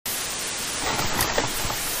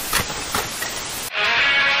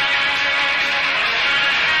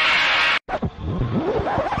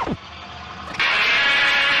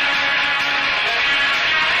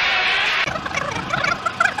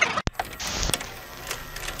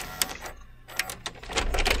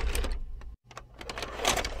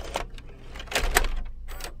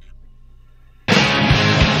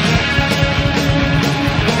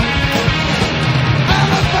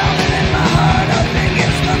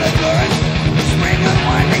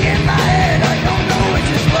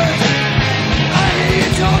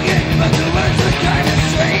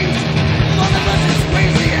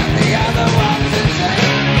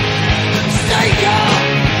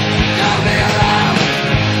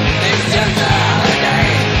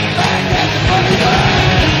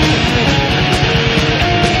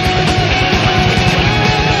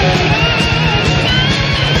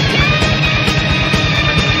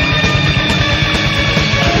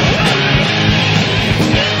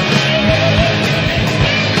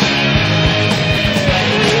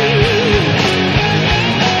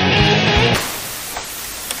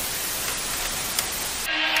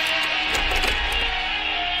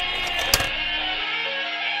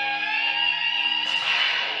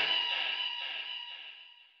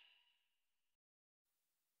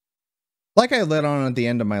Like I led on at the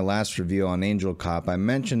end of my last review on Angel Cop, I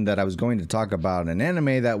mentioned that I was going to talk about an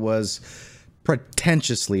anime that was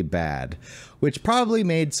pretentiously bad, which probably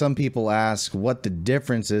made some people ask what the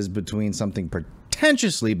difference is between something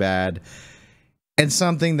pretentiously bad and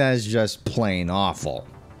something that is just plain awful.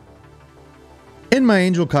 In my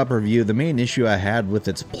Angel Cop review, the main issue I had with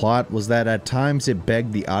its plot was that at times it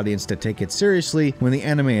begged the audience to take it seriously when the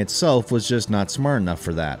anime itself was just not smart enough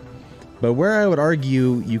for that. But where I would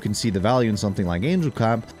argue you can see the value in something like Angel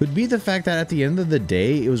Cop would be the fact that at the end of the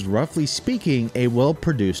day, it was roughly speaking a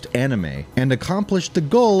well-produced anime, and accomplished the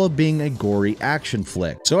goal of being a gory action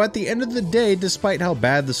flick. So at the end of the day, despite how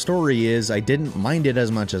bad the story is, I didn't mind it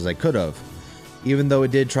as much as I could have. Even though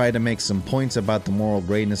it did try to make some points about the moral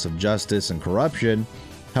greatness of justice and corruption,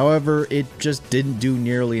 however, it just didn't do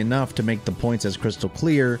nearly enough to make the points as crystal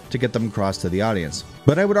clear to get them across to the audience.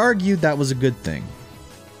 But I would argue that was a good thing.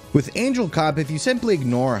 With Angel Cop, if you simply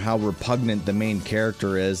ignore how repugnant the main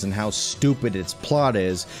character is and how stupid its plot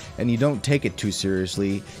is, and you don't take it too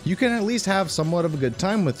seriously, you can at least have somewhat of a good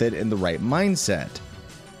time with it in the right mindset.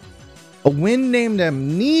 A wind named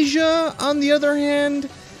Amnesia, on the other hand,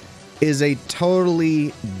 is a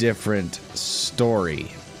totally different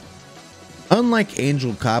story. Unlike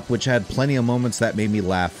Angel Cop, which had plenty of moments that made me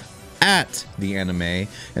laugh at the anime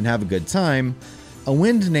and have a good time, A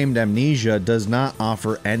Wind Named Amnesia does not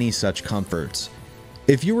offer any such comforts.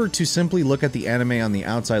 If you were to simply look at the anime on the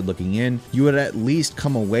outside looking in, you would at least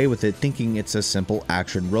come away with it thinking it's a simple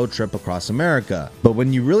action road trip across America. But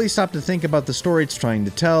when you really stop to think about the story it's trying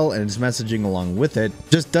to tell and its messaging along with it,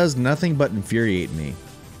 just does nothing but infuriate me.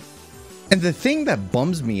 And the thing that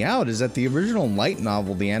bums me out is that the original light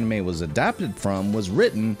novel the anime was adapted from was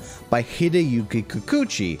written by Hideyuki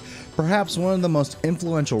Kikuchi, perhaps one of the most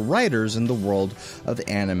influential writers in the world of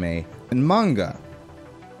anime and manga.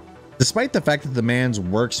 Despite the fact that the man's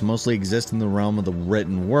works mostly exist in the realm of the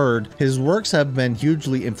written word, his works have been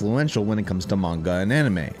hugely influential when it comes to manga and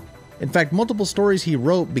anime. In fact, multiple stories he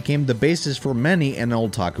wrote became the basis for many an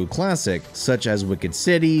otaku classic, such as Wicked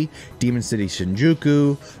City, Demon City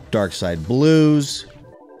Shinjuku, Dark Side Blues,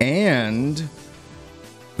 and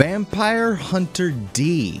Vampire Hunter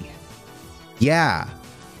D. Yeah,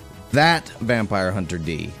 that Vampire Hunter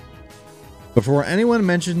D. Before anyone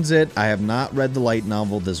mentions it, I have not read the light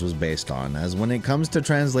novel this was based on, as when it comes to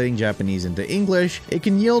translating Japanese into English, it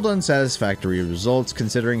can yield unsatisfactory results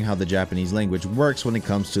considering how the Japanese language works when it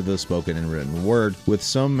comes to the spoken and written word, with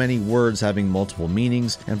so many words having multiple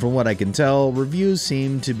meanings, and from what I can tell, reviews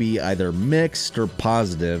seem to be either mixed or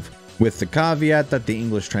positive, with the caveat that the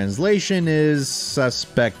English translation is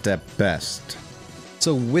suspect at best.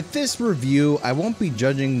 So with this review, I won't be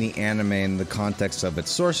judging the anime in the context of its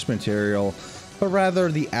source material, but rather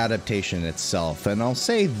the adaptation itself, and I'll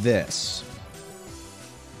say this.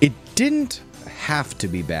 It didn't have to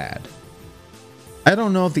be bad. I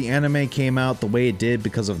don't know if the anime came out the way it did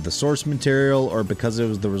because of the source material or because it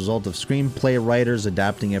was the result of screenplay writers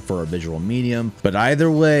adapting it for a visual medium, but either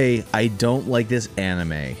way, I don't like this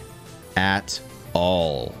anime at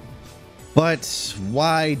all. But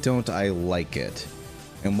why don't I like it?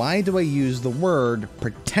 And why do I use the word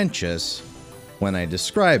pretentious when I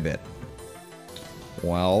describe it?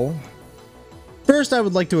 Well, first I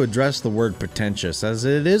would like to address the word pretentious, as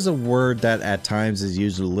it is a word that at times is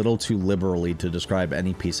used a little too liberally to describe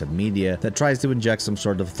any piece of media that tries to inject some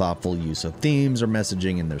sort of thoughtful use of themes or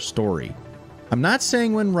messaging in their story. I'm not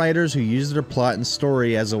saying when writers who use their plot and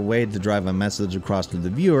story as a way to drive a message across to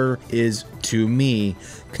the viewer is, to me,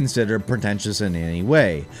 considered pretentious in any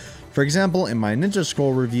way. For example, in my Ninja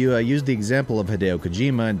Scroll review, I used the example of Hideo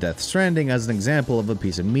Kojima and Death Stranding as an example of a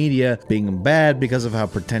piece of media being bad because of how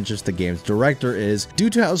pretentious the game's director is, due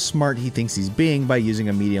to how smart he thinks he's being by using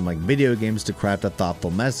a medium like video games to craft a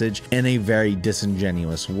thoughtful message in a very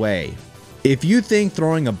disingenuous way. If you think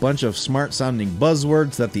throwing a bunch of smart-sounding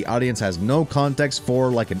buzzwords that the audience has no context for,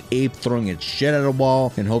 like an ape throwing its shit at a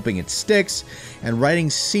wall and hoping it sticks, and writing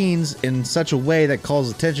scenes in such a way that calls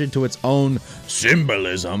attention to its own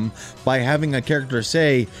symbolism by having a character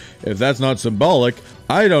say, "If that's not symbolic,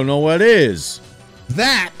 I don't know what is,"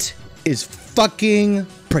 that is fucking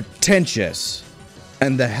pretentious.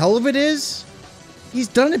 And the hell of it is, he's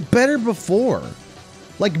done it better before.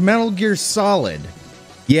 Like Metal Gear Solid.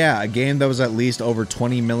 Yeah, a game that was at least over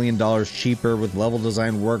 $20 million cheaper with level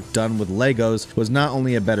design work done with Legos was not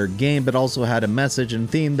only a better game, but also had a message and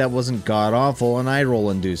theme that wasn't god-awful and eye-roll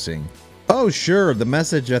inducing. Oh sure, the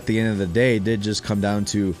message at the end of the day did just come down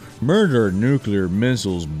to murder nuclear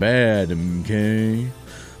missiles bad, okay?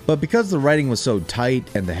 But because the writing was so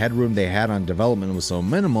tight and the headroom they had on development was so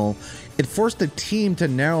minimal, it forced the team to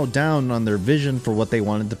narrow down on their vision for what they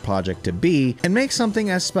wanted the project to be and make something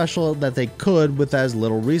as special that they could with as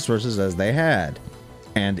little resources as they had.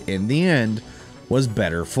 And in the end, was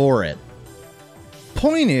better for it.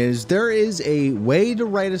 Point is, there is a way to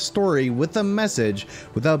write a story with a message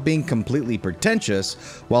without being completely pretentious,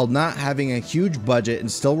 while not having a huge budget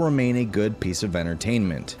and still remain a good piece of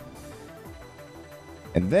entertainment.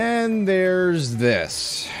 And then there's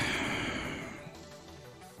this.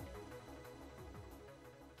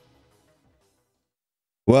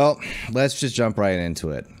 Well, let's just jump right into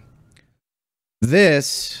it.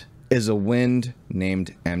 This is a wind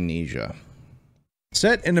named Amnesia.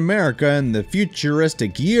 Set in America in the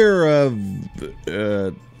futuristic year of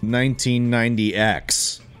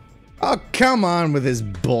 1990X. Oh, come on with this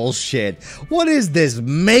bullshit. What is this,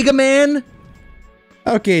 Mega Man?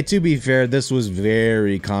 Okay, to be fair, this was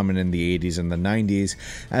very common in the 80s and the 90s,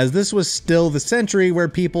 as this was still the century where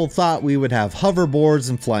people thought we would have hoverboards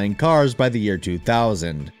and flying cars by the year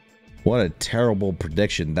 2000. What a terrible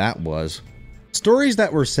prediction that was. Stories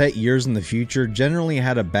that were set years in the future generally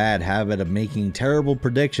had a bad habit of making terrible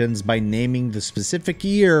predictions by naming the specific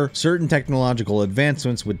year certain technological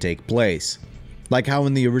advancements would take place. Like how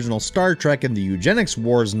in the original Star Trek and the Eugenics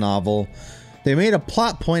Wars novel, they made a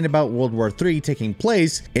plot point about World War III taking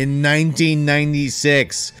place in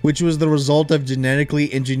 1996, which was the result of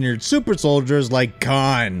genetically engineered super soldiers like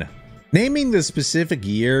Khan. Naming the specific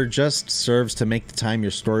year just serves to make the time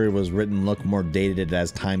your story was written look more dated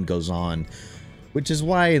as time goes on, which is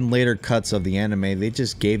why in later cuts of the anime they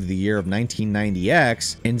just gave the year of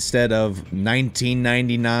 1990X instead of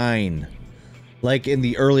 1999, like in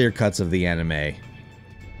the earlier cuts of the anime.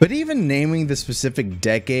 But even naming the specific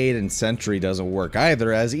decade and century doesn't work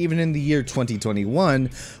either, as even in the year 2021,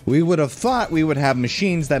 we would have thought we would have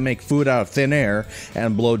machines that make food out of thin air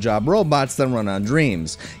and blowjob robots that run on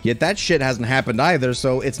dreams. Yet that shit hasn't happened either,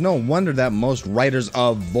 so it's no wonder that most writers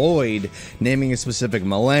avoid naming a specific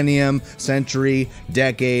millennium, century,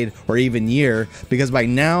 decade, or even year, because by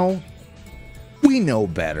now, we know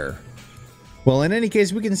better. Well, in any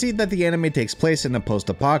case, we can see that the anime takes place in a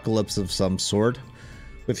post-apocalypse of some sort,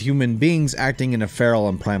 with human beings acting in a feral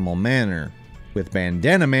and primal manner, with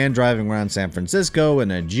Bandana Man driving around San Francisco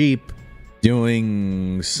in a Jeep,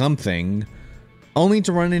 doing something, only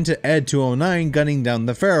to run into Ed 209 gunning down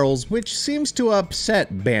the ferals, which seems to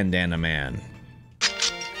upset Bandana Man.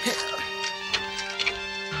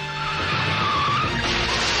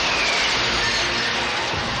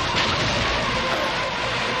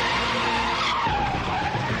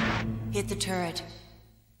 Hit the turret.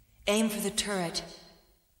 Aim for the turret.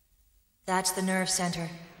 That's the nerve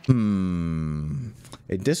center.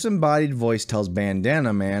 A disembodied voice tells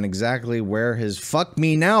Bandana Man exactly where his fuck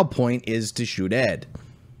me now point is to shoot Ed.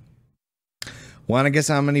 Wanna guess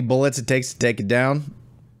how many bullets it takes to take it down?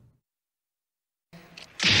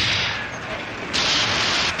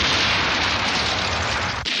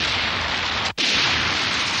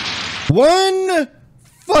 One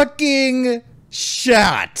fucking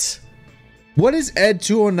shot. What is Ed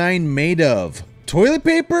 209 made of? Toilet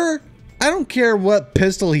paper? I don't care what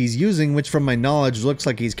pistol he's using, which from my knowledge looks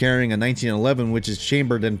like he's carrying a 1911, which is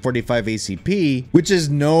chambered in 45 ACP, which is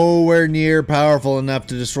nowhere near powerful enough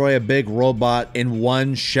to destroy a big robot in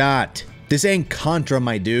one shot. This ain't Contra,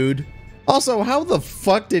 my dude. Also, how the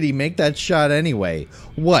fuck did he make that shot anyway?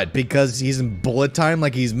 What, because he's in bullet time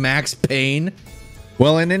like he's Max Payne?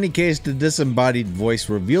 Well, in any case, the disembodied voice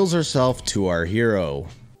reveals herself to our hero.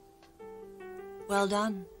 Well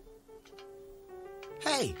done.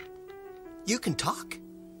 Hey, you can talk?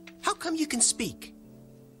 How come you can speak?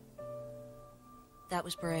 That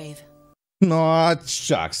was brave. Aw,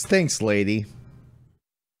 shucks. Thanks, lady.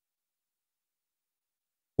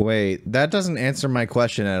 Wait, that doesn't answer my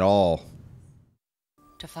question at all.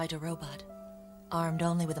 To fight a robot, armed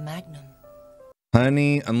only with a magnum.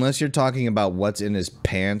 Honey, unless you're talking about what's in his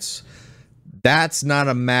pants, that's not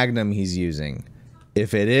a magnum he's using.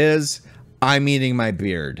 If it is, I'm eating my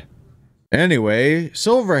beard. Anyway,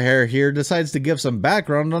 Silverhair here decides to give some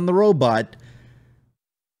background on the robot,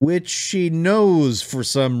 which she knows for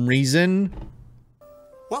some reason.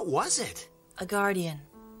 What was it? A guardian.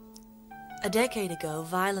 A decade ago,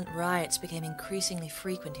 violent riots became increasingly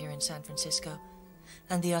frequent here in San Francisco,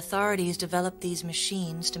 and the authorities developed these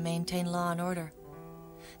machines to maintain law and order.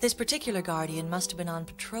 This particular guardian must have been on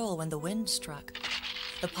patrol when the wind struck.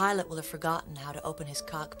 The pilot will have forgotten how to open his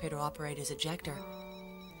cockpit or operate his ejector.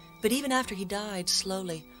 But even after he died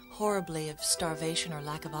slowly, horribly of starvation or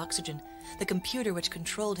lack of oxygen, the computer which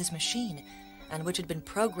controlled his machine, and which had been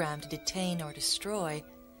programmed to detain or destroy,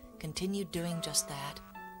 continued doing just that.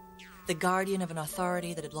 The guardian of an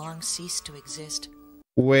authority that had long ceased to exist.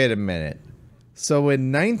 Wait a minute. So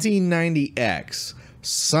in 1990X,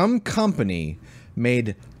 some company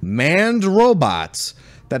made manned robots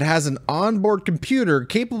that has an onboard computer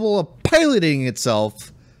capable of piloting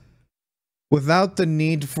itself without the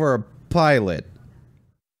need for a pilot.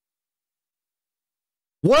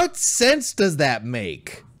 What sense does that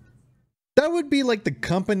make? That would be like the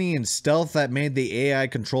company in stealth that made the AI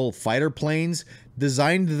control fighter planes,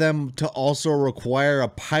 designed them to also require a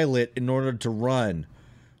pilot in order to run.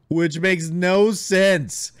 Which makes no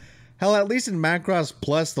sense. Hell, at least in Macross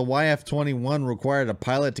Plus, the YF-21 required a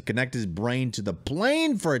pilot to connect his brain to the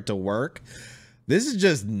plane for it to work. This is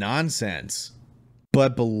just nonsense.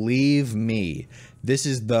 But believe me, this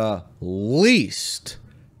is the least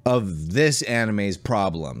of this anime's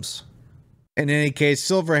problems. In any case,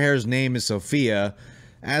 Silverhair's name is Sophia.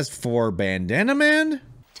 As for Bandana Man?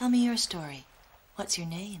 Tell me your story. What's your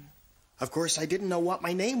name? Of course, I didn't know what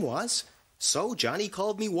my name was, so Johnny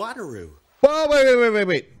called me Wataru. Whoa,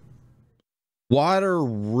 wait.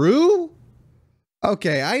 Wataru?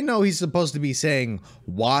 Okay, I know he's supposed to be saying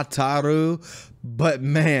Wataru, but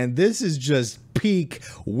man, this is just peak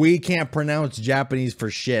we can't pronounce Japanese for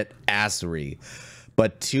shit assery.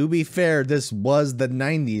 But to be fair, this was the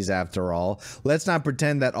 90s after all. Let's not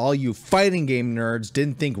pretend that all you fighting game nerds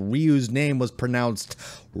didn't think Ryu's name was pronounced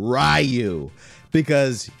Ryu,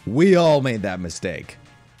 because we all made that mistake.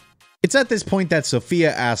 It's at this point that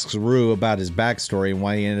Sophia asks Ryu about his backstory and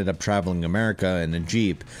why he ended up traveling America in a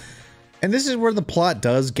Jeep. And this is where the plot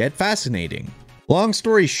does get fascinating. Long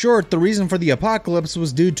story short, the reason for the apocalypse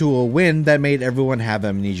was due to a wind that made everyone have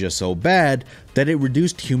amnesia so bad that it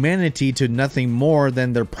reduced humanity to nothing more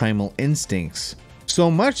than their primal instincts.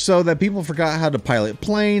 So much so that people forgot how to pilot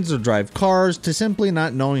planes or drive cars to simply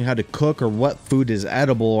not knowing how to cook or what food is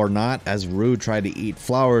edible or not, as Ryu tried to eat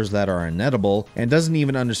flowers that are inedible and doesn't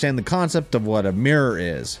even understand the concept of what a mirror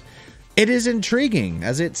is. It is intriguing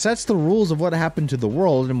as it sets the rules of what happened to the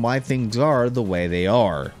world and why things are the way they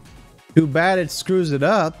are. Too bad it screws it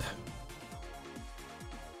up.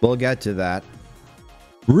 We'll get to that.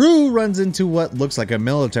 Ryu runs into what looks like a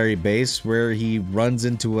military base where he runs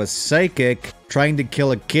into a psychic trying to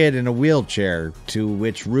kill a kid in a wheelchair, to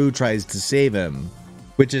which Ryu tries to save him.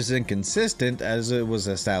 Which is inconsistent, as it was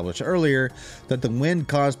established earlier that the wind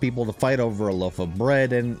caused people to fight over a loaf of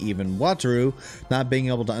bread, and even Wataru not being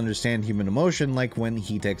able to understand human emotion, like when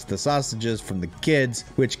he takes the sausages from the kids,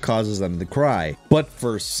 which causes them to cry. But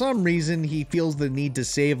for some reason, he feels the need to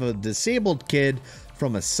save a disabled kid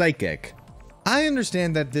from a psychic. I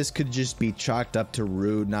understand that this could just be chalked up to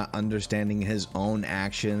Ryu not understanding his own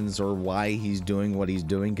actions or why he's doing what he's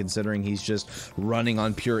doing, considering he's just running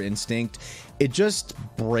on pure instinct. It just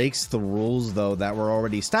breaks the rules, though, that were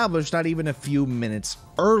already established not even a few minutes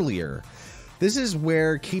earlier. This is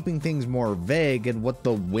where keeping things more vague and what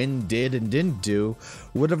the wind did and didn't do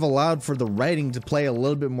would have allowed for the writing to play a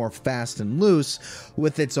little bit more fast and loose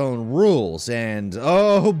with its own rules, and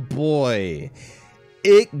oh boy,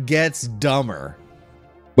 it gets dumber.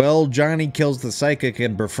 Well, Johnny kills the psychic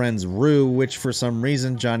and befriends Ryu, which for some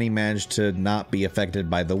reason Johnny managed to not be affected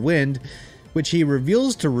by the wind, which he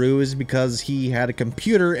reveals to Ryu is because he had a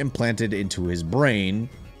computer implanted into his brain,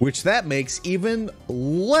 which that makes even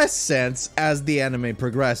less sense as the anime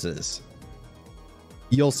progresses.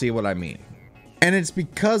 You'll see what I mean. And it's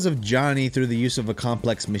because of Johnny, through the use of a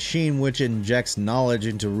complex machine which injects knowledge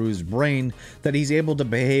into Ryu's brain, that he's able to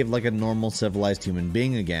behave like a normal civilized human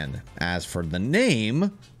being again. As for the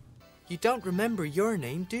name... You don't remember your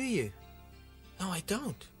name, do you? No, I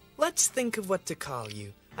don't. Let's think of what to call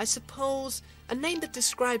you. I suppose a name that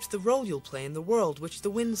describes the role you'll play in the world which the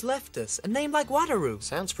winds left us. A name like Wataru.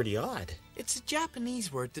 Sounds pretty odd. It's a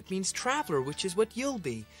Japanese word that means traveler, which is what you'll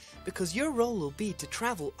be. Because your role will be to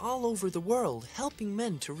travel all over the world, helping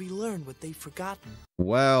men to relearn what they've forgotten.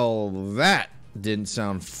 Well, that didn't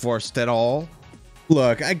sound forced at all.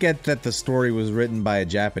 Look, I get that the story was written by a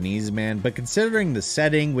Japanese man, but considering the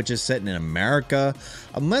setting, which is set in America,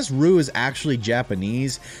 unless Ryu is actually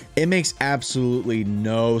Japanese, it makes absolutely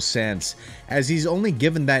no sense, as he's only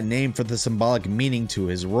given that name for the symbolic meaning to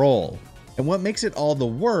his role. And what makes it all the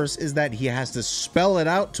worse is that he has to spell it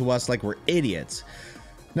out to us like we're idiots.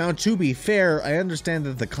 Now, to be fair, I understand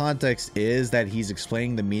that the context is that he's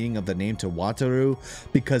explaining the meaning of the name to Wataru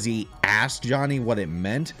because he asked Johnny what it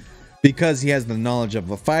meant, because he has the knowledge of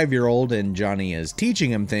a 5-year-old and Johnny is teaching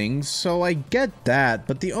him things, so I get that,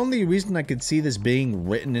 but the only reason I could see this being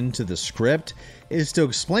written into the script is to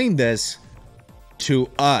explain this to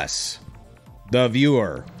us, the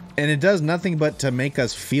viewer. And it does nothing but to make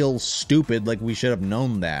us feel stupid, like we should have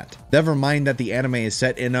known that. Never mind that the anime is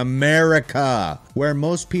set in America, where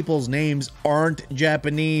most people's names aren't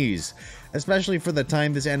Japanese, especially for the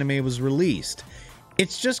time this anime was released.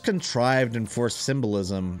 It's just contrived and for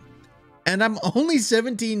symbolism, and I'm only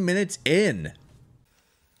 17 minutes in.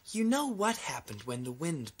 You know what happened when the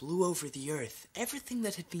wind blew over the earth? Everything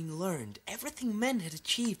that had been learned, everything men had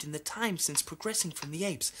achieved in the time since progressing from the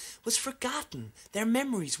apes, was forgotten. Their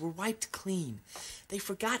memories were wiped clean. They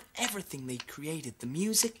forgot everything they'd created, the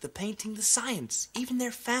music, the painting, the science, even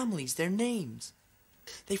their families, their names.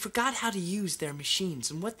 They forgot how to use their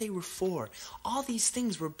machines and what they were for. All these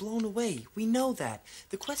things were blown away. We know that.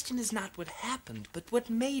 The question is not what happened, but what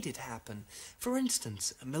made it happen. For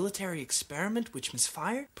instance, a military experiment which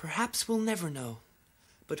misfired? Perhaps we'll never know.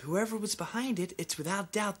 But whoever was behind it, it's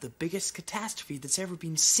without doubt the biggest catastrophe that's ever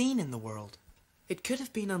been seen in the world. It could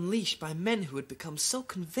have been unleashed by men who had become so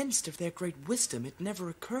convinced of their great wisdom it never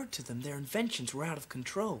occurred to them their inventions were out of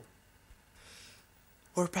control.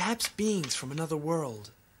 Or perhaps beings from another world.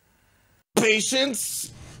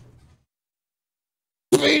 Patience!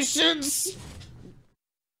 Patience!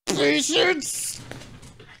 Patience!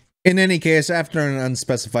 In any case, after an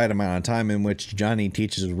unspecified amount of time in which Johnny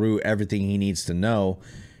teaches Rue everything he needs to know,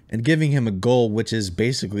 and giving him a goal which is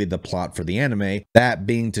basically the plot for the anime, that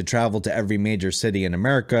being to travel to every major city in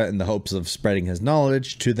America in the hopes of spreading his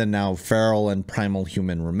knowledge to the now feral and primal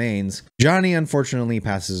human remains, Johnny unfortunately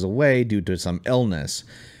passes away due to some illness.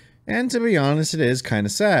 And to be honest, it is kinda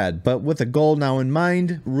sad, but with a goal now in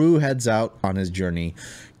mind, Rue heads out on his journey,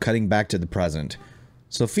 cutting back to the present.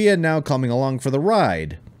 Sophia now coming along for the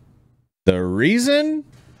ride. The reason?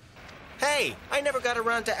 Hey, I never got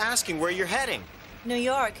around to asking where you're heading. New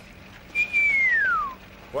York.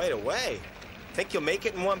 Quite a way. Think you'll make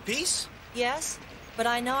it in one piece? Yes, but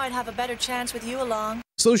I know I'd have a better chance with you along.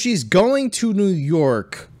 So she's going to New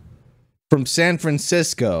York from San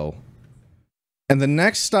Francisco, and the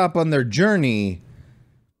next stop on their journey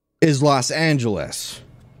is Los Angeles.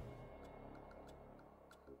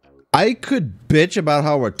 I could bitch about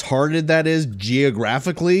how retarded that is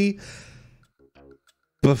geographically,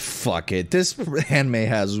 but fuck it, this anime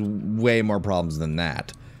has way more problems than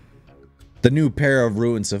that. The new pair of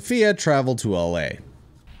Rue and Sophia travel to LA.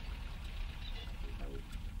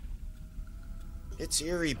 It's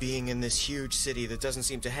eerie being in this huge city that doesn't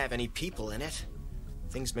seem to have any people in it.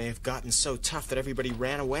 Things may have gotten so tough that everybody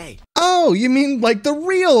ran away. Oh, you mean like the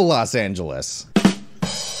real Los Angeles?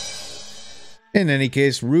 In any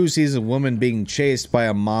case, Rue sees a woman being chased by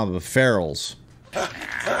a mob of ferals.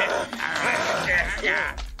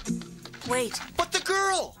 Wait. But the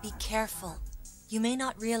girl! Be careful. You may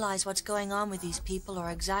not realize what's going on with these people or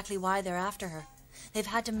exactly why they're after her. They've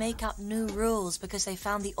had to make up new rules because they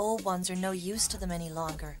found the old ones are no use to them any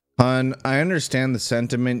longer. Hun, I understand the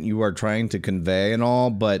sentiment you are trying to convey and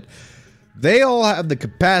all, but they all have the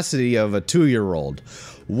capacity of a 2-year-old.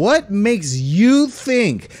 What makes you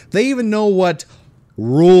think they even know what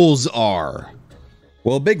rules are?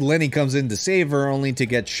 Well, Big Lenny comes in to save her only to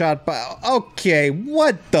get shot by... Okay,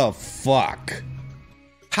 what the fuck?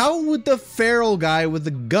 How would the feral guy with the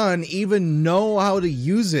gun even know how to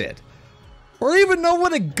use it? Or even know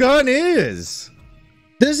what a gun is?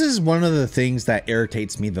 This is one of the things that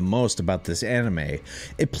irritates me the most about this anime.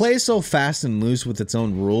 It plays so fast and loose with its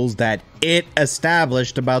own rules that it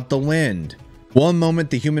established about the wind. One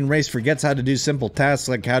moment the human race forgets how to do simple tasks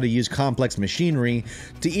like how to use complex machinery,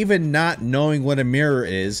 to even not knowing what a mirror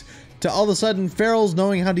is, to all of a sudden ferals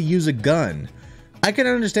knowing how to use a gun. I can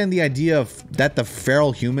understand the idea of that the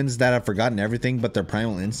feral humans that have forgotten everything but their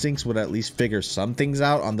primal instincts would at least figure some things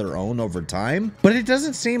out on their own over time, but it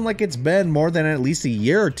doesn't seem like it's been more than at least a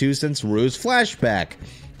year or two since Rue's flashback.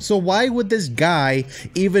 So why would this guy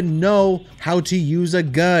even know how to use a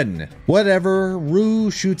gun? Whatever, Rue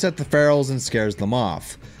shoots at the ferals and scares them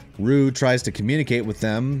off. Rue tries to communicate with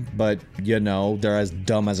them, but you know, they're as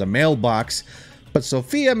dumb as a mailbox. But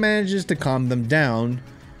Sophia manages to calm them down.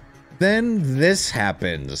 Then this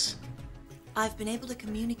happens. I've been able to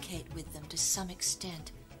communicate with them to some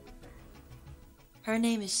extent. Her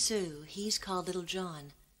name is Sue. He's called Little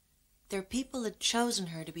John. Their people had chosen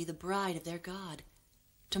her to be the bride of their god.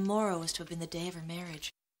 Tomorrow was to have been the day of her marriage.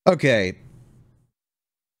 Okay.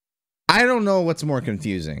 I don't know what's more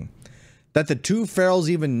confusing. That the two ferals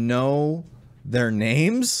even know their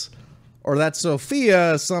names? Or that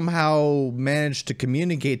Sophia somehow managed to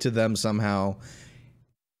communicate to them somehow,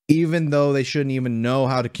 even though they shouldn't even know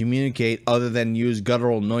how to communicate other than use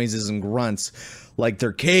guttural noises and grunts like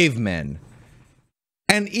they're cavemen.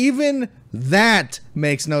 And even that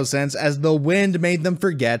makes no sense, as the wind made them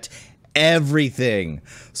forget everything.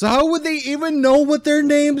 So how would they even know what their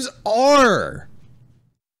names are?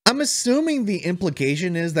 I'm assuming the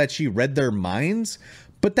implication is that she read their minds,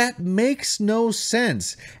 but that makes no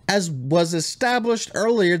sense, as was established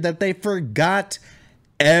earlier that they forgot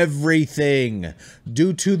everything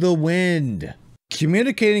due to the wind.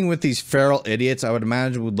 Communicating with these feral idiots, I would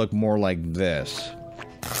imagine, would look more like this.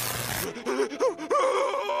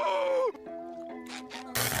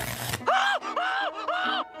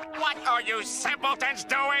 What are you simpletons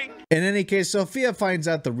doing? In any case, Sophia finds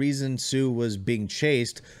out the reason Sue was being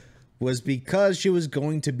chased was because she was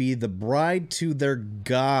going to be the bride to their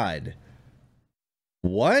god.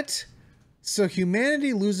 What? So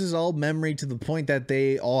humanity loses all memory to the point that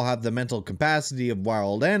they all have the mental capacity of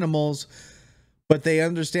wild animals, but they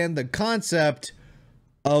understand the concept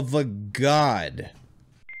of a god.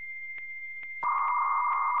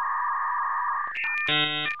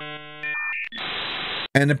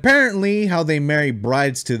 And apparently how they marry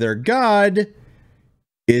brides to their god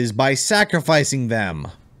is by sacrificing them.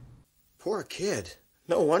 Poor kid.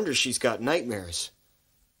 No wonder she's got nightmares.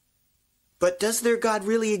 But does their god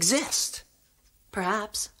really exist?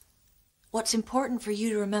 Perhaps. What's important for you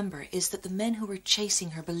to remember is that the men who were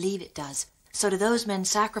chasing her believe it does. So to those men,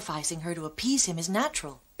 sacrificing her to appease him is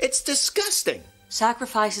natural. It's disgusting.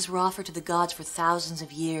 Sacrifices were offered to the gods for thousands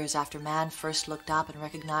of years after man first looked up and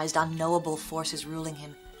recognized unknowable forces ruling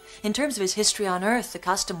him. In terms of his history on Earth, the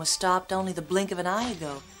custom was stopped only the blink of an eye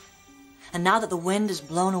ago. And now that the wind has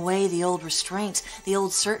blown away the old restraints, the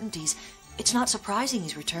old certainties, it's not surprising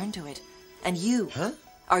he's returned to it. And you,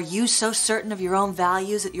 are you so certain of your own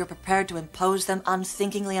values that you're prepared to impose them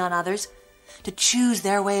unthinkingly on others? To choose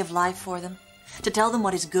their way of life for them? To tell them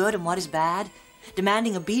what is good and what is bad?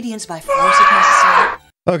 Demanding obedience by force if necessary?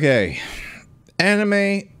 Okay,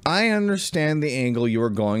 anime, I understand the angle you were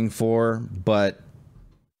going for, but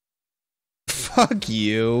fuck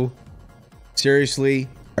you. Seriously?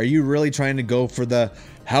 Are you really trying to go for the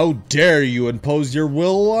 "how dare you impose your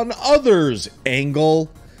will on others" angle?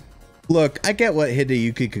 Look, I get what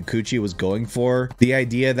Hideyuki Kikuchi was going for. The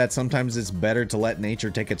idea that sometimes it's better to let nature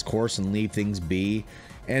take its course and leave things be.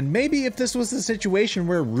 And maybe if this was a situation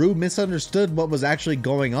where Rue misunderstood what was actually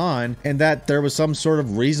going on, and that there was some sort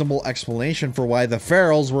of reasonable explanation for why the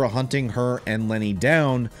ferals were hunting her and Lenny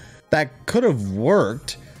down, that could have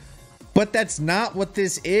worked. But that's not what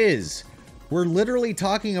this is. We're literally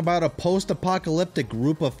talking about a post-apocalyptic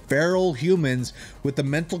group of feral humans with the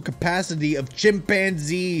mental capacity of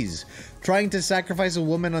chimpanzees, trying to sacrifice a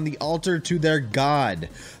woman on the altar to their god.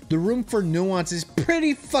 The room for nuance is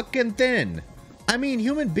pretty fucking thin. I mean,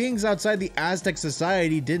 human beings outside the Aztec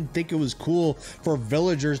society didn't think it was cool for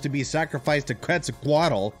villagers to be sacrificed to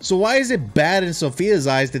Quetzalcoatl, so why is it bad in Sophia's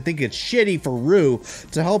eyes to think it's shitty for Rue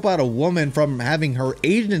to help out a woman from having her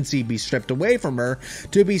agency be stripped away from her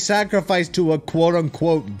to be sacrificed to a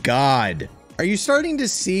quote-unquote god? Are you starting to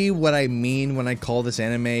see what I mean when I call this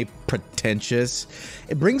anime pretentious?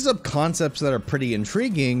 It brings up concepts that are pretty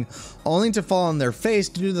intriguing, only to fall on their face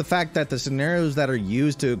due to the fact that the scenarios that are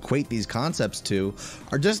used to equate these concepts to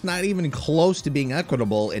are just not even close to being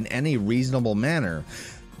equitable in any reasonable manner,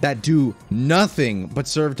 that do nothing but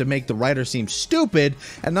serve to make the writer seem stupid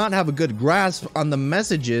and not have a good grasp on the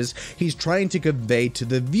messages he's trying to convey to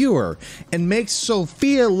the viewer, and makes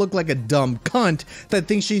Sophia look like a dumb cunt that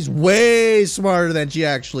thinks she's way smarter than she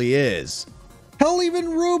actually is. Hell, even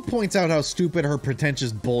Rue points out how stupid her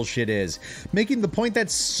pretentious bullshit is, making the point that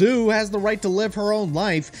Sue has the right to live her own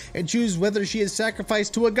life and choose whether she is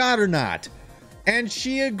sacrificed to a god or not. And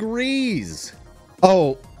she agrees.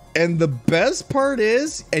 Oh, and the best part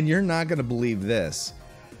is, and you're not going to believe this,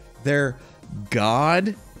 their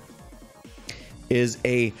god is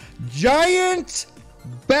a giant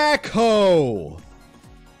backhoe.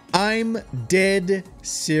 I'm dead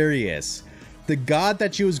serious. The god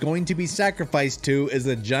that she was going to be sacrificed to is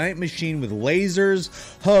a giant machine with lasers,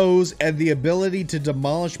 hose, and the ability to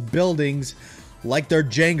demolish buildings like they're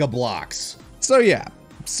Jenga blocks. So yeah,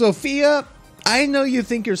 Sophia, I know you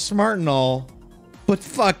think you're smart and all, but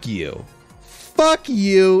fuck you. Fuck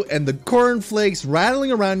you and the cornflakes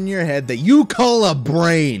rattling around in your head that you call a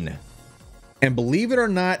brain. And believe it or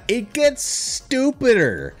not, it gets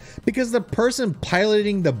stupider because the person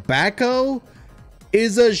piloting the backhoe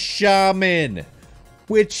is a shaman.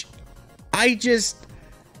 Which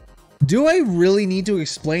do I really need to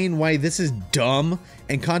explain why this is dumb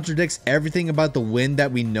and contradicts everything about the wind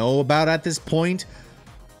that we know about at this point?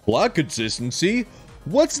 Plot consistency?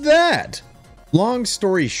 What's that? Long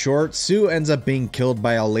story short, Sue ends up being killed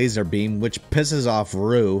by a laser beam, which pisses off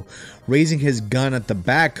Rue, raising his gun at the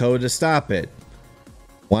backhoe to stop it.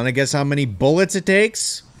 Wanna guess how many bullets it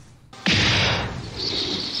takes?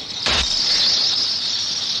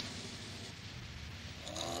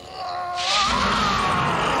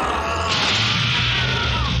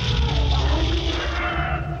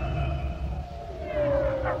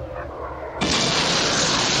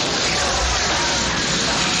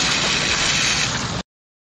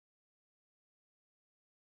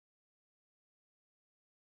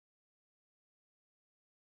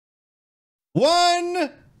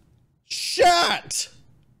 One shot!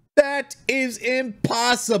 That is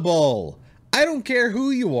impossible! I don't care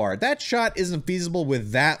who you are, that shot isn't feasible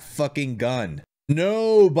with that fucking gun.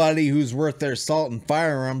 Nobody who's worth their salt in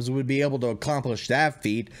firearms would be able to accomplish that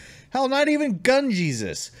feat. Hell, not even Gun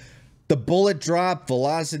Jesus. The bullet drop,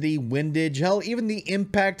 velocity, windage, hell, even the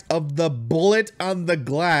impact of the bullet on the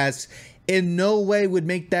glass in no way would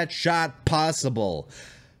make that shot possible.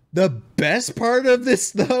 The best part of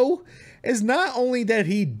this, though, is not only that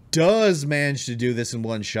he does manage to do this in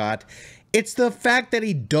one shot, it's the fact that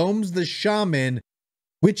he domes the shaman,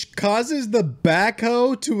 which causes the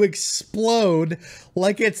backhoe to explode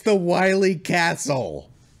like it's the Wily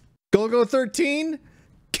Castle. Golgo 13?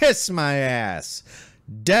 Kiss my ass.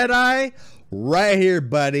 Deadeye? Right here,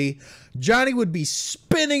 buddy. Johnny would be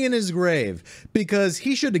spinning in his grave because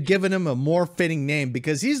he should have given him a more fitting name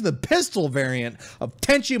because he's the pistol variant of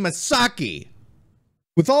Tenchi Masaki.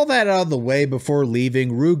 With all that out of the way before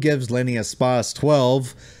leaving, Rue gives Lenny a Spas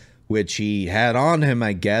 12, which he had on him,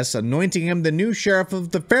 I guess, anointing him the new sheriff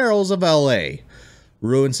of the Ferals of LA.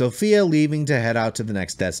 Rue and Sophia leaving to head out to the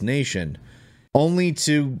next destination. Only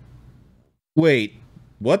to... Wait,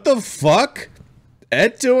 what the fuck?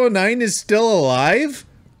 Ed 209 is still alive?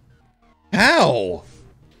 How?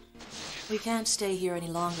 We can't stay here any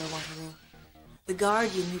longer, Wataru. The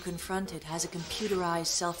Guardian you confronted has a computerized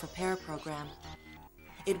self-repair program.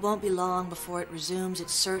 It won't be long before it resumes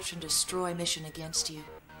its search and destroy mission against you.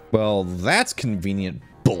 Well, that's convenient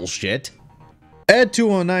bullshit. Ed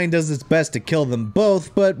 209 does its best to kill them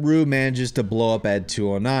both, but Rue manages to blow up Ed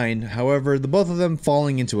 209, however, the both of them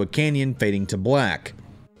falling into a canyon, fading to black.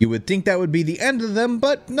 You would think that would be the end of them,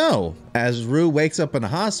 but no, as Rue wakes up in a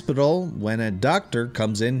hospital when a doctor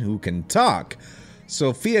comes in who can talk.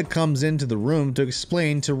 Sophia comes into the room to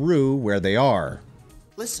explain to Rue where they are.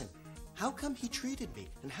 Listen, how come he treated me,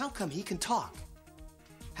 and how come he can talk?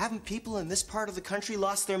 Haven't people in this part of the country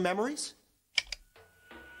lost their memories?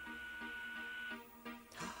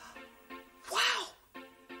 Wow!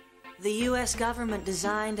 The US government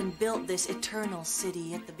designed and built this eternal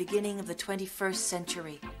city at the beginning of the 21st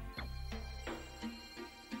century.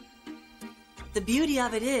 The beauty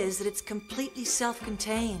of it is that it's completely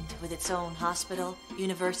self-contained, with its own hospital,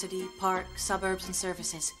 university, park, suburbs, and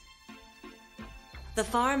services. The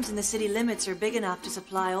farms in the city limits are big enough to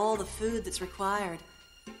supply all the food that's required.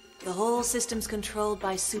 The whole system's controlled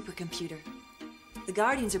by supercomputer. The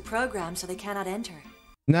Guardians are programmed so they cannot enter.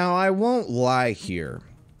 Now, I won't lie here.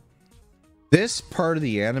 This part of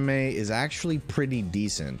the anime is actually pretty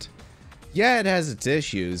decent. Yeah, it has its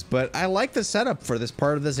issues, but I like the setup for this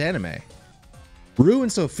part of this anime. Rue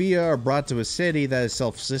and Sophia are brought to a city that is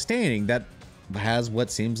self-sustaining, that has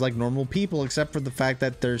what seems like normal people, except for the fact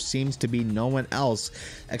that there seems to be no one else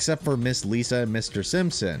except for Miss Lisa and Mr.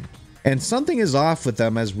 Simpson. And something is off with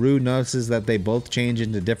them as Rue notices that they both change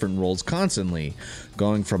into different roles constantly,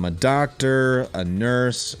 going from a doctor, a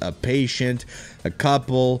nurse, a patient, a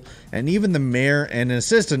couple, and even the mayor and an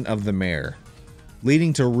assistant of the mayor,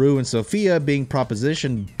 leading to Rue and Sophia being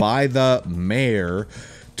propositioned by the mayor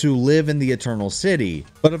to live in the Eternal City.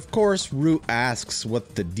 But of course, Rue asks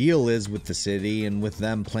what the deal is with the city and with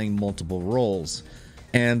them playing multiple roles.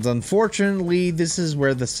 And unfortunately, this is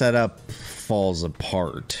where the setup falls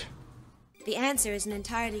apart. The answer isn't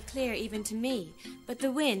entirely clear even to me, but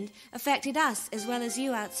the wind affected us as well as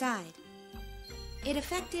you outside. It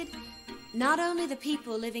affected not only the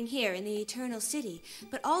people living here in the Eternal City,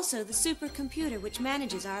 but also the supercomputer which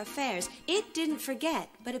manages our affairs. It didn't forget,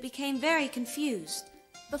 but it became very confused.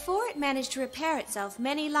 Before it managed to repair itself,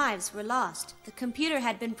 many lives were lost. The computer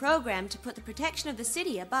had been programmed to put the protection of the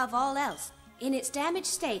city above all else. In its damaged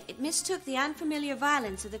state, it mistook the unfamiliar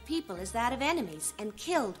violence of the people as that of enemies and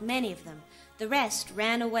killed many of them. The rest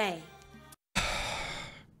ran away.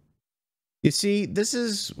 You see, this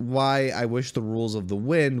is why I wish the rules of the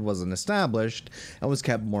wind wasn't established and was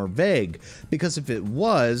kept more vague, because if it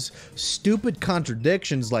was, stupid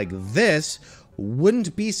contradictions like this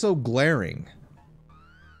wouldn't be so glaring.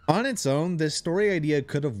 On its own, this story idea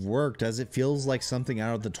could have worked as it feels like something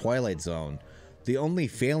out of the Twilight Zone. The only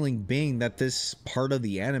failing being that this part of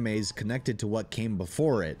the anime is connected to what came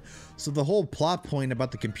before it. So the whole plot point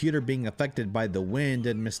about the computer being affected by the wind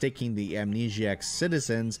and mistaking the amnesiac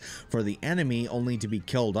citizens for the enemy only to be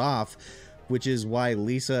killed off, which is why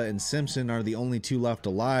Lisa and Simpson are the only two left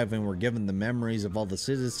alive and were given the memories of all the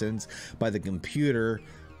citizens by the computer,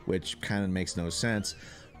 which kind of makes no sense,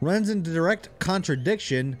 runs into direct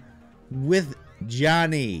contradiction with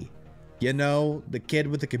Johnny. You know, the kid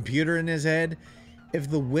with the computer in his head?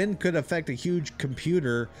 If the wind could affect a huge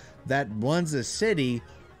computer that runs a city,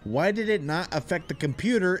 why did it not affect the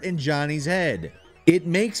computer in Johnny's head? It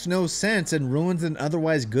makes no sense and ruins an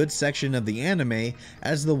otherwise good section of the anime,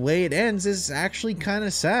 as the way it ends is actually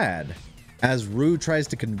kinda sad. As Rue tries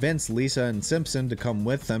to convince Lisa and Simpson to come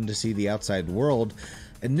with them to see the outside world,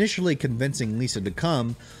 initially convincing Lisa to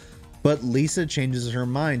come, but Lisa changes her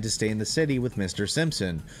mind to stay in the city with Mr.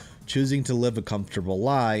 Simpson, choosing to live a comfortable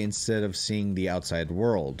lie instead of seeing the outside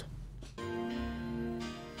world.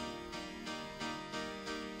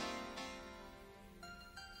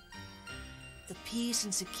 The peace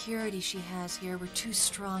and security she has here were too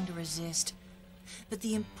strong to resist. But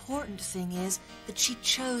the important thing is that she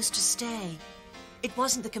chose to stay. It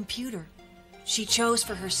wasn't the computer. She chose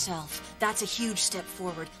for herself. That's a huge step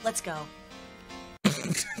forward. Let's go.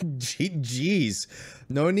 Jeez,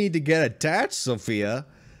 no need to get attached, Sophia.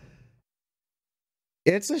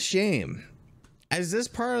 It's a shame, as this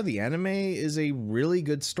part of the anime is a really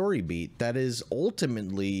good story beat that is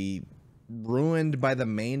ultimately ruined by the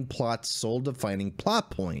main plot's soul-defining plot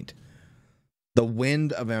point, the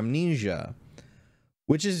Wind of Amnesia,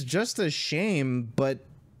 which is just a shame, but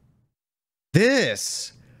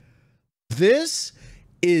this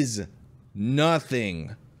is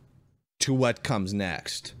nothing to what comes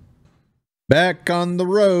next. Back on the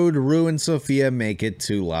road, Rue and Sophia make it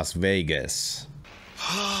to Las Vegas.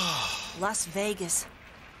 Las Vegas.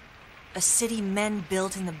 A city men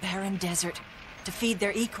built in the barren desert to feed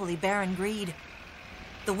their equally barren greed.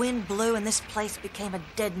 The wind blew and this place became a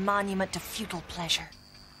dead monument to futile pleasure.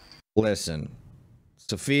 Listen,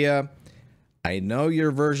 Sophia, I know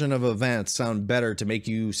your version of events sound better to make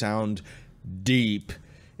you sound deep.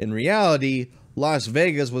 In reality, Las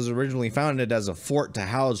Vegas was originally founded as a fort to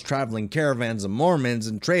house traveling caravans of Mormons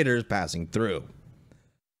and traders passing through.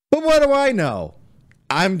 But what do I know?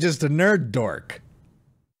 I'm just a nerd dork.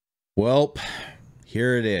 Well,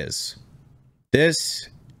 here it is. This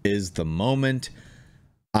is the moment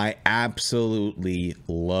I absolutely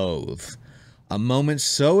loathe. A moment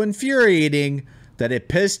so infuriating that it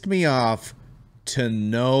pissed me off to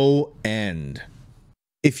no end.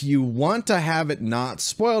 If you want to have it not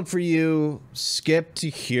spoiled for you, skip to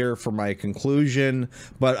here for my conclusion,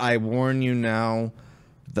 but I warn you now,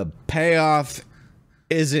 the payoff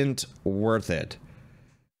isn't worth it.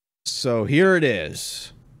 So here it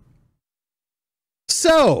is.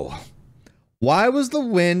 So, why was the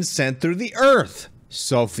wind sent through the earth,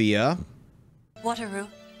 Sophia? Wataru,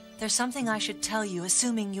 there's something I should tell you,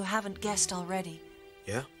 assuming you haven't guessed already.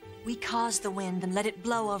 Yeah? We caused the wind and let it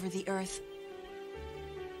blow over the earth.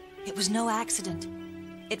 It was no accident.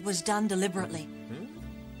 It was done deliberately.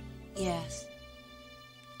 Yes.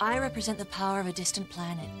 I represent the power of a distant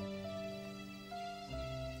planet.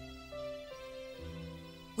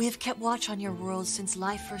 We have kept watch on your world since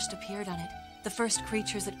life first appeared on it. The first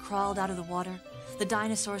creatures that crawled out of the water, the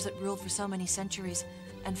dinosaurs that ruled for so many centuries,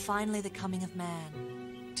 and finally the coming of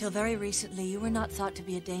man. Till very recently, you were not thought to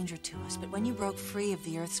be a danger to us, but when you broke free of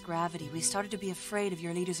the Earth's gravity, we started to be afraid of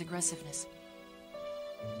your leader's aggressiveness.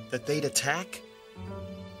 That they'd attack?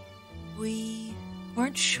 We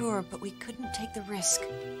weren't sure, but we couldn't take the risk.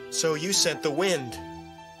 So you sent the wind?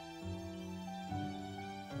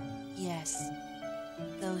 Yes.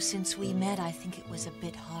 Though since we met, I think it was a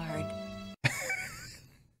bit hard.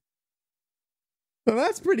 Well,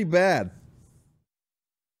 that's pretty bad.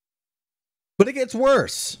 But it gets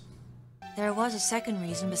worse. There was a second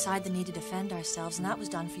reason beside the need to defend ourselves, and that was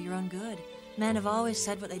done for your own good. Men have always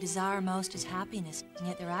said what they desire most is happiness, and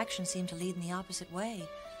yet their actions seem to lead in the opposite way.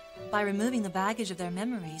 By removing the baggage of their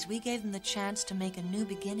memories, we gave them the chance to make a new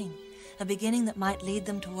beginning, a beginning that might lead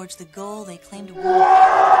them towards the goal they claim to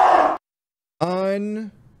want.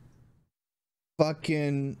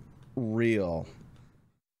 Unfucking real.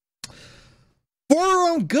 For our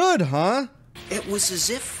own good, huh? It was as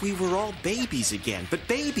if we were all babies again, but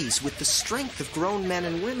babies with the strength of grown men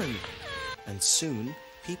and women. And soon,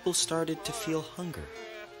 people started to feel hunger.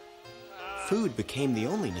 Food became the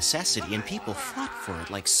only necessity, and people fought for it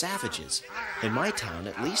like savages. In my town,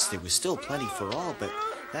 at least, there was still plenty for all, but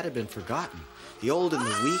that had been forgotten. The old and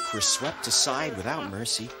the weak were swept aside without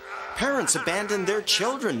mercy. Parents abandoned their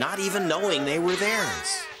children, not even knowing they were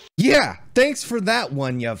theirs. Yeah, thanks for that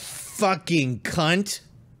one, you fucking cunt.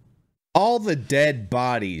 All the dead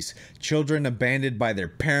bodies, children abandoned by their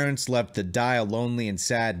parents left to die a lonely and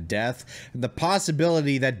sad death, and the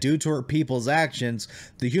possibility that due to her people's actions,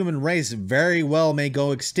 the human race very well may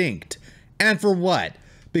go extinct. And for what?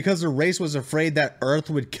 Because the race was afraid that Earth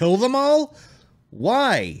would kill them all?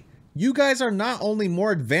 Why? You guys are not only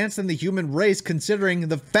more advanced than the human race, considering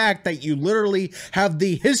the fact that you literally have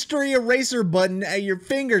the history eraser button at your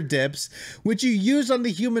fingertips, which you use on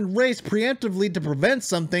the human race preemptively to prevent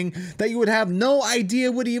something that you would have no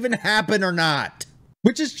idea would even happen or not.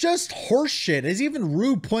 Which is just horseshit, as even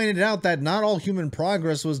Rue pointed out that not all human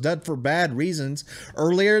progress was done for bad reasons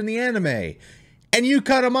earlier in the anime. And you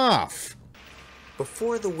cut him off.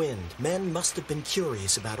 Before the wind, men must have been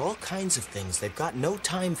curious about all kinds of things they've got no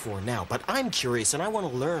time for now, but I'm curious and I want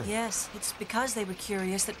to learn. Yes, it's because they were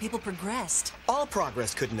curious that people progressed. All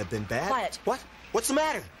progress couldn't have been bad. Quiet. What? What's the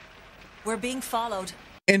matter? We're being followed.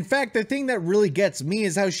 In fact, the thing that really gets me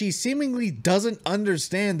is how she seemingly doesn't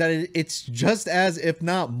understand that it's just as, if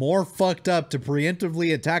not more fucked up to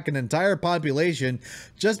preemptively attack an entire population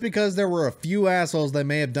just because there were a few assholes that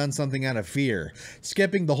may have done something out of fear,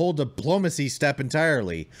 skipping the whole diplomacy step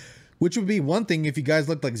entirely. Which would be one thing if you guys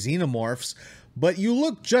looked like xenomorphs, but you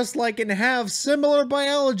look just like and have similar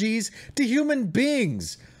biologies to human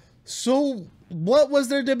beings. So what was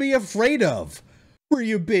there to be afraid of? Were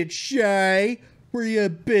you a bit shy? Were you a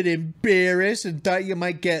bit embarrassed and thought you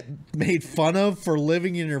might get made fun of for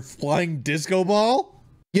living in your flying disco ball?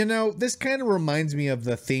 You know, this kind of reminds me of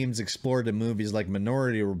the themes explored in movies like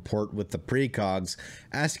Minority Report with the precogs,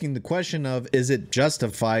 asking the question of, is it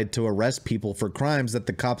justified to arrest people for crimes that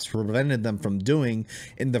the cops prevented them from doing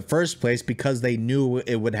in the first place because they knew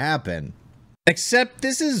it would happen? Except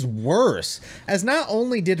this is worse, as not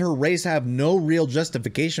only did her race have no real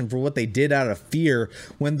justification for what they did out of fear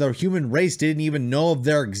when the human race didn't even know of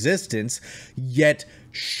their existence, yet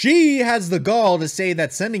she has the gall to say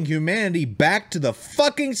that sending humanity back to the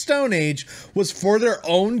fucking Stone Age was for their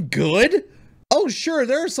own good? Oh sure,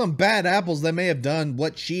 there are some bad apples that may have done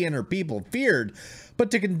what she and her people feared, but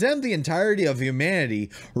to condemn the entirety of humanity,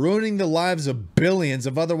 ruining the lives of billions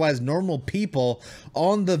of otherwise normal people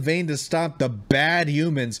on the vein to stop the bad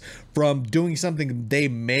humans from doing something they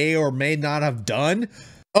may or may not have done?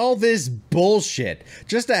 All this bullshit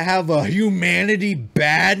just to have a humanity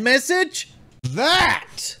bad message?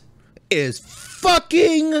 That is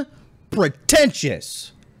fucking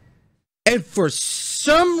pretentious. And for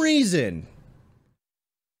some reason,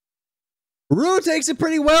 Rue takes it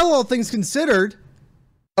pretty well, all things considered.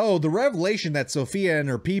 Oh, the revelation that Sophia and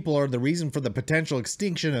her people are the reason for the potential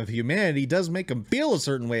extinction of humanity does make him feel a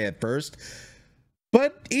certain way at first,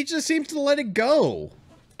 but he just seems to let it go.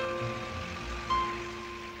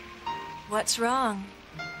 What's wrong?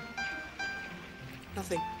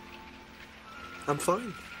 Nothing. I'm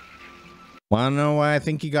fine. Wanna know why I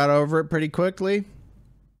think he got over it pretty quickly?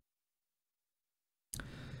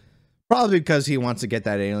 Probably because he wants to get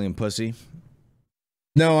that alien pussy.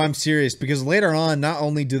 No, I'm serious, because later on, not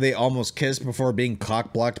only do they almost kiss before being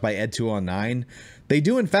cock-blocked by Ed 209, they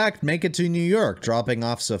do in fact make it to New York, dropping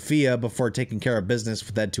off Sophia before taking care of business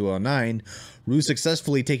with Ed 209, Rue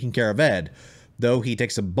successfully taking care of Ed, though he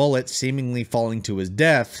takes a bullet, seemingly falling to his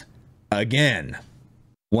death, again.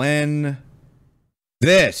 When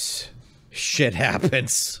this shit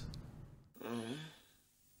happens.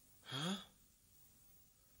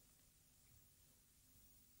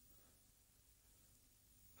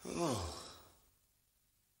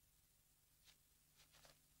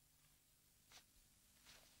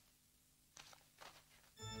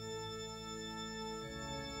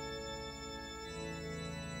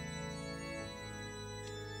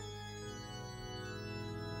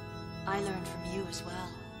 I learned from you as well.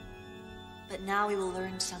 But now we will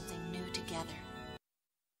learn something new together.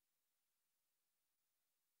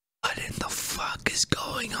 What in the fuck is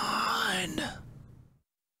going on?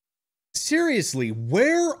 Seriously,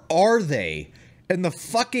 where are they? In the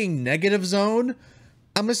fucking negative zone?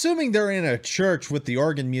 I'm assuming they're in a church with the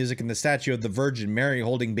organ music and the statue of the Virgin Mary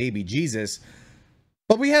holding baby Jesus,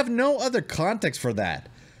 but we have no other context for that.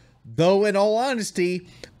 Though, in all honesty,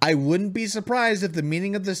 I wouldn't be surprised if the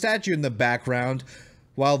meaning of the statue in the background,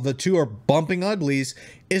 while the two are bumping uglies,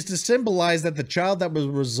 is to symbolize that the child that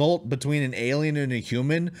would result between an alien and a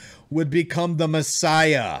human would become the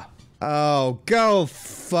Messiah. Oh, go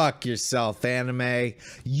fuck yourself, anime.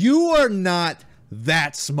 You are not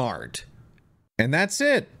that smart. And that's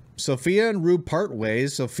it. Sophia and Rue part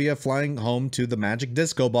ways, Sophia flying home to the magic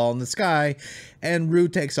disco ball in the sky, and Rue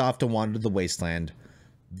takes off to wander the wasteland.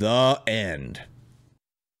 The end.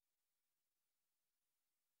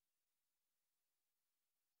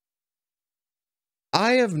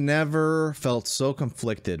 I have never felt so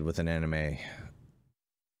conflicted with an anime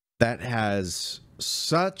that has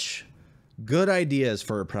such good ideas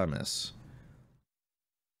for a premise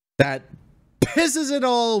that pisses it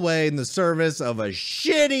all away in the service of a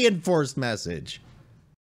shitty enforced message.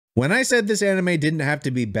 When I said this anime didn't have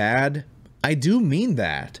to be bad, I do mean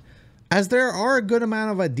that, as there are a good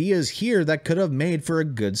amount of ideas here that could have made for a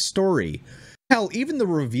good story. Hell, even the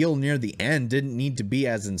reveal near the end didn't need to be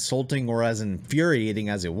as insulting or as infuriating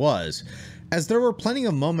as it was, as there were plenty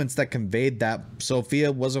of moments that conveyed that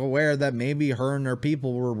Sophia was aware that maybe her and her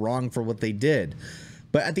people were wrong for what they did.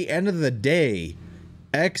 But at the end of the day,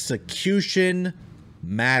 execution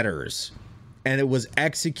matters, and it was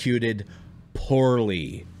executed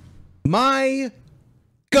poorly. My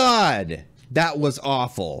God, that was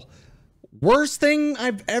awful. Worst thing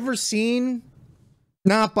I've ever seen?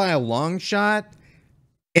 Not by a long shot.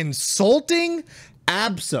 Insulting?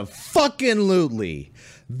 Abso-fucking-lutely.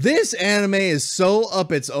 This anime is so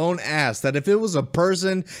up its own ass that if it was a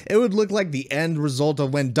person, it would look like the end result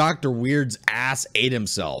of when Dr. Weird's ass ate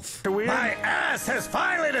himself. My ass has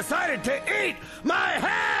finally decided to eat my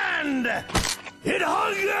hand! It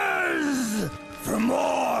hungers for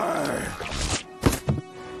more!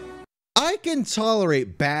 I can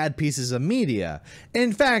tolerate bad pieces of media.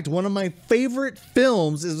 In fact, one of my favorite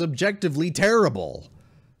films is objectively terrible.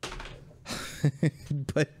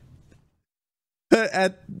 But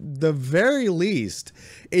at the very least,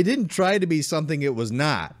 it didn't try to be something it was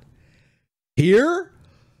not. Here,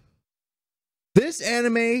 this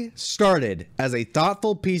anime started as a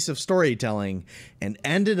thoughtful piece of storytelling and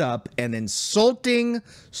ended up an insulting,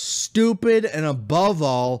 stupid, and above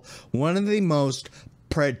all, one of the most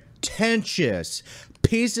pretentious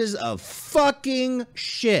pieces of fucking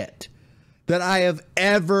shit that I have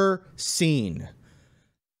ever seen.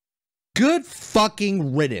 Good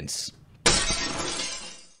fucking riddance.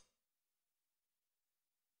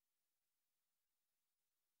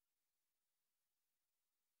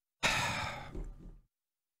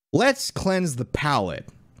 Let's cleanse the palate.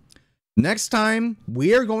 Next time,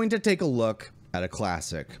 we are going to take a look at a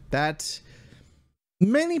classic that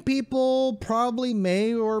many people probably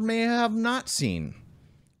may or may have not seen.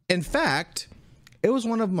 In fact, it was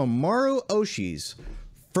one of Mamoru Oshii's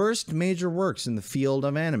first major works in the field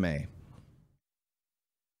of anime.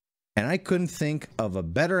 And I couldn't think of a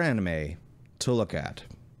better anime to look at.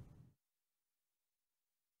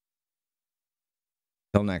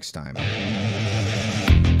 Till next time.